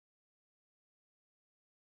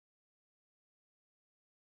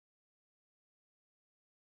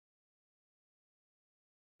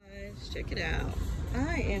check it out.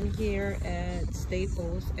 I am here at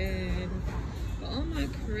Staples and for all my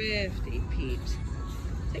crafty peeps,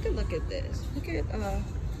 take a look at this. Look at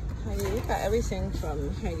Heidi. We got everything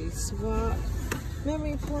from Heidi Swap,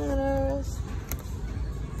 memory planners.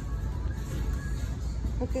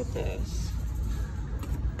 Look at this.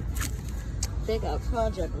 They got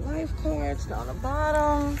project life cards down the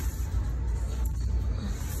bottom.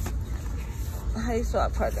 Heidi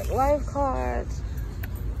Swap project life cards.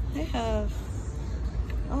 They have,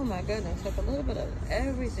 oh my goodness, like a little bit of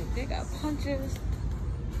everything. They got punches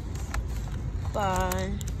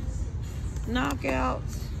by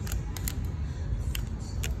Knockouts,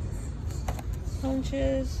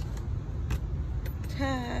 punches,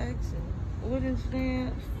 tags, and wooden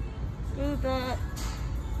stamps, glue dot,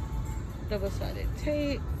 double-sided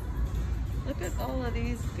tape. Look at all of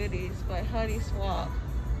these goodies by Heidi Swap.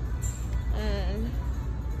 And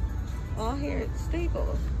all here at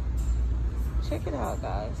Staples. Check it out,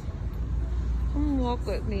 guys. Come walk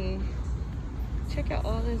with me. Check out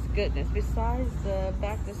all this goodness. Besides the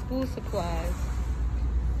back-to-school supplies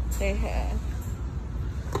they have.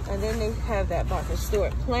 And then they have that Martha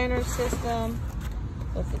Stewart planner system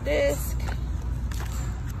with the disc.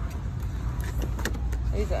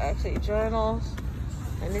 These are actually journals.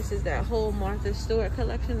 And this is that whole Martha Stewart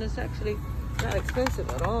collection that's actually not expensive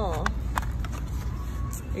at all.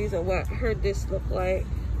 These are what her discs look like.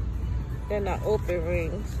 They're not open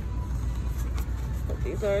rings, but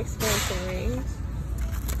these are expensive rings.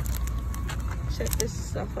 Check this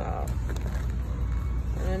stuff out.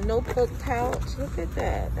 And a notebook pouch. Look at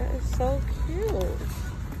that. That is so cute.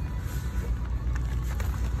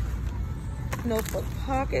 Notebook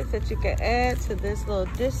pockets that you can add to this little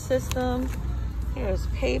disc system. Here's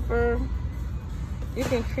paper. You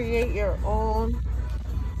can create your own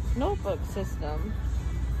notebook system.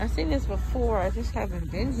 I've seen this before, I just haven't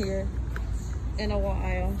been here in a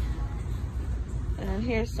while. And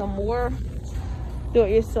here's some more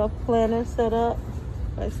do-it-yourself planner set up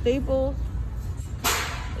by Staples.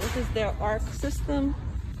 This is their ARC system.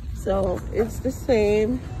 So it's the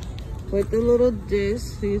same with the little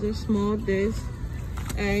discs. These are small discs.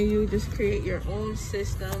 And you just create your own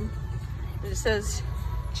system. It says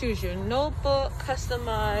choose your notebook,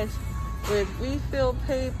 customize with refill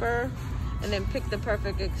paper, and then pick the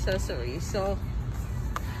perfect accessory. So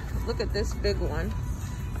look at this big one.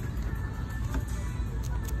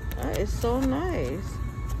 That is so nice.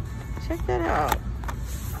 Check that out.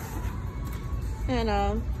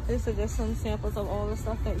 And these are just some samples of all the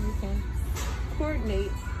stuff that you can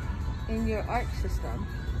coordinate in your art system.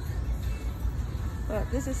 But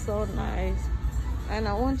this is so nice. And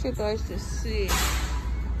I want you guys to see.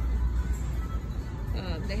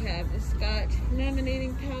 They have the Scotch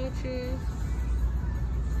laminating pouches,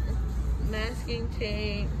 masking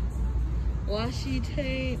tape, washi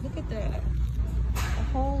tape. Look at that. A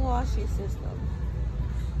whole washi system.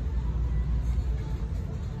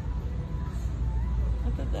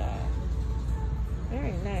 Look at that.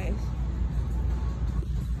 Very nice.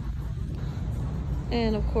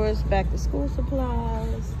 And of course, back to school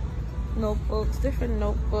supplies, notebooks, different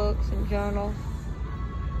notebooks and journals.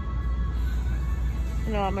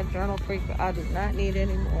 You know, I'm a journal freak, but I do not need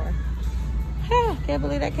any more. Can't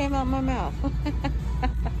believe that came out my mouth.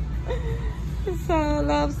 So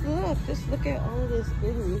loves look. Just look at all this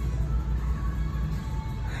goodies.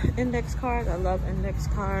 Index cards. I love index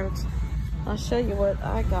cards. I'll show you what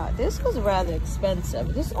I got. This was rather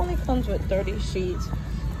expensive. This only comes with 30 sheets.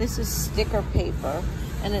 This is sticker paper,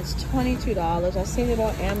 and it's $22. I've seen it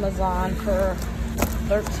on Amazon for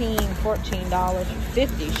 $13, $14 for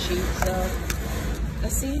 50 sheets. So I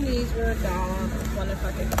seen these were $1. I wonder if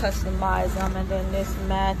I could customize them, and then this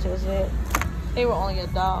matches it. They were only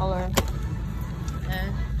 $1.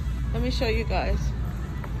 And let me show you guys.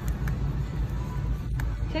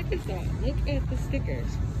 Check this out. Look at the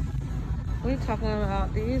stickers. We're talking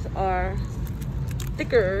about, these are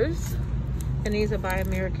stickers, and these are by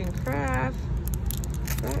American Craft.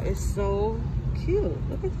 That is so cute.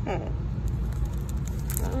 Look at that.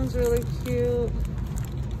 That one's really cute.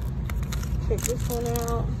 Check this one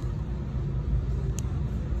out.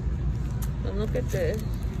 And look at this.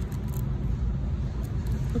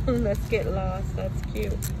 Let's get lost. That's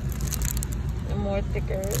cute. And more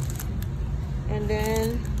stickers. And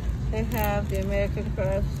then they have the American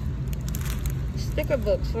Craft sticker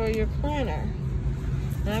books for your planner.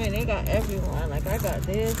 I mean, they got everyone. Like, I got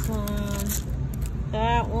this one,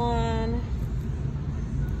 that one.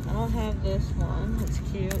 I don't have this one. It's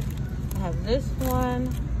cute. I have this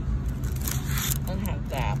one. And have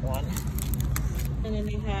that one. And then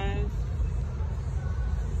they have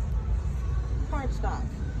cardstock.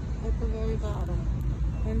 at the very bottom.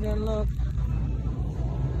 And then look,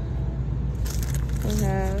 we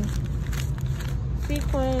have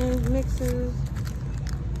sequins, mixes.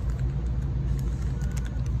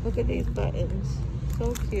 Look at these buttons,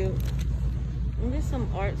 so cute. And there's some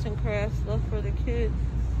arts and crafts stuff for the kids.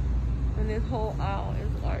 And this whole aisle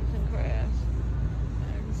is arts and crafts.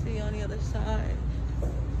 And see on the other side,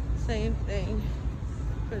 same thing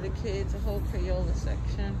for the kids, a whole Crayola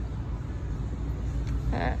section.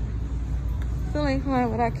 Still ain't find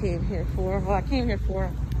what I came here for. Well, I came here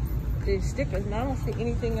for these stickers, and I don't see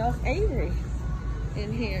anything else Avery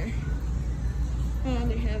in here.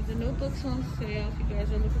 They have the notebooks on sale. If you guys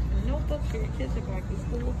are looking for notebooks for your kids to go back to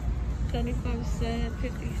school, 75 cents,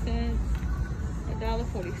 50 cents,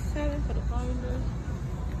 $1.47 for the binders.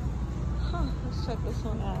 Let's check this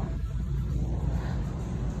one out.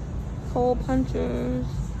 Hole punchers.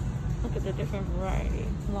 Look at the different variety.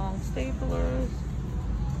 Long staplers.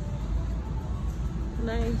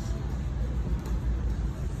 Nice.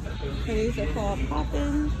 And these are called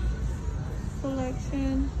Poppin'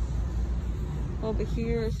 Collection. Over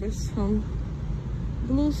here is just some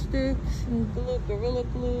glue sticks and glue, Gorilla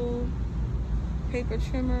Glue, paper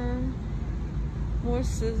trimmer, more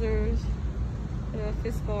scissors,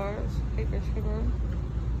 fist bars, paper trimmer,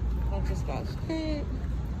 bunch of Scotch tape.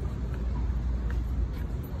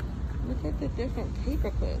 Look at the different paper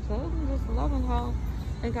clips. I'm just loving how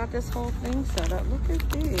they got this whole thing set up. Look at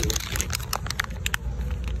these.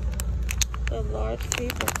 The large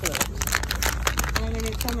paper clips. And then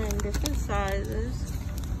they come in different sizes.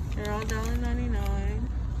 They're all $1.99.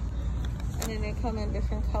 And then they come in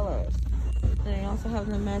different colors. And they also have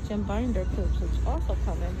the matching binder clips, which also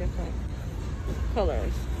come in different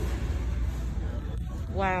colors.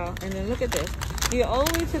 Wow. And then look at this. You're all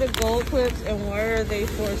the way to the gold clips, and where are they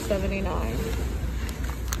for $79?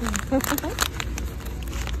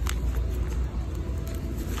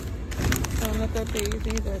 So look at these.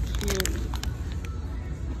 These are cute.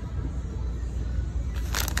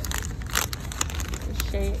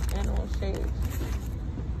 Shape, animal shapes.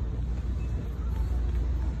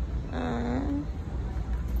 Hand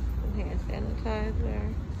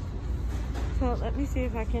sanitizer. So let me see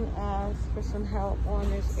if I can ask for some help on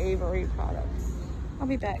this Avery product. I'll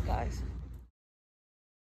be back, guys.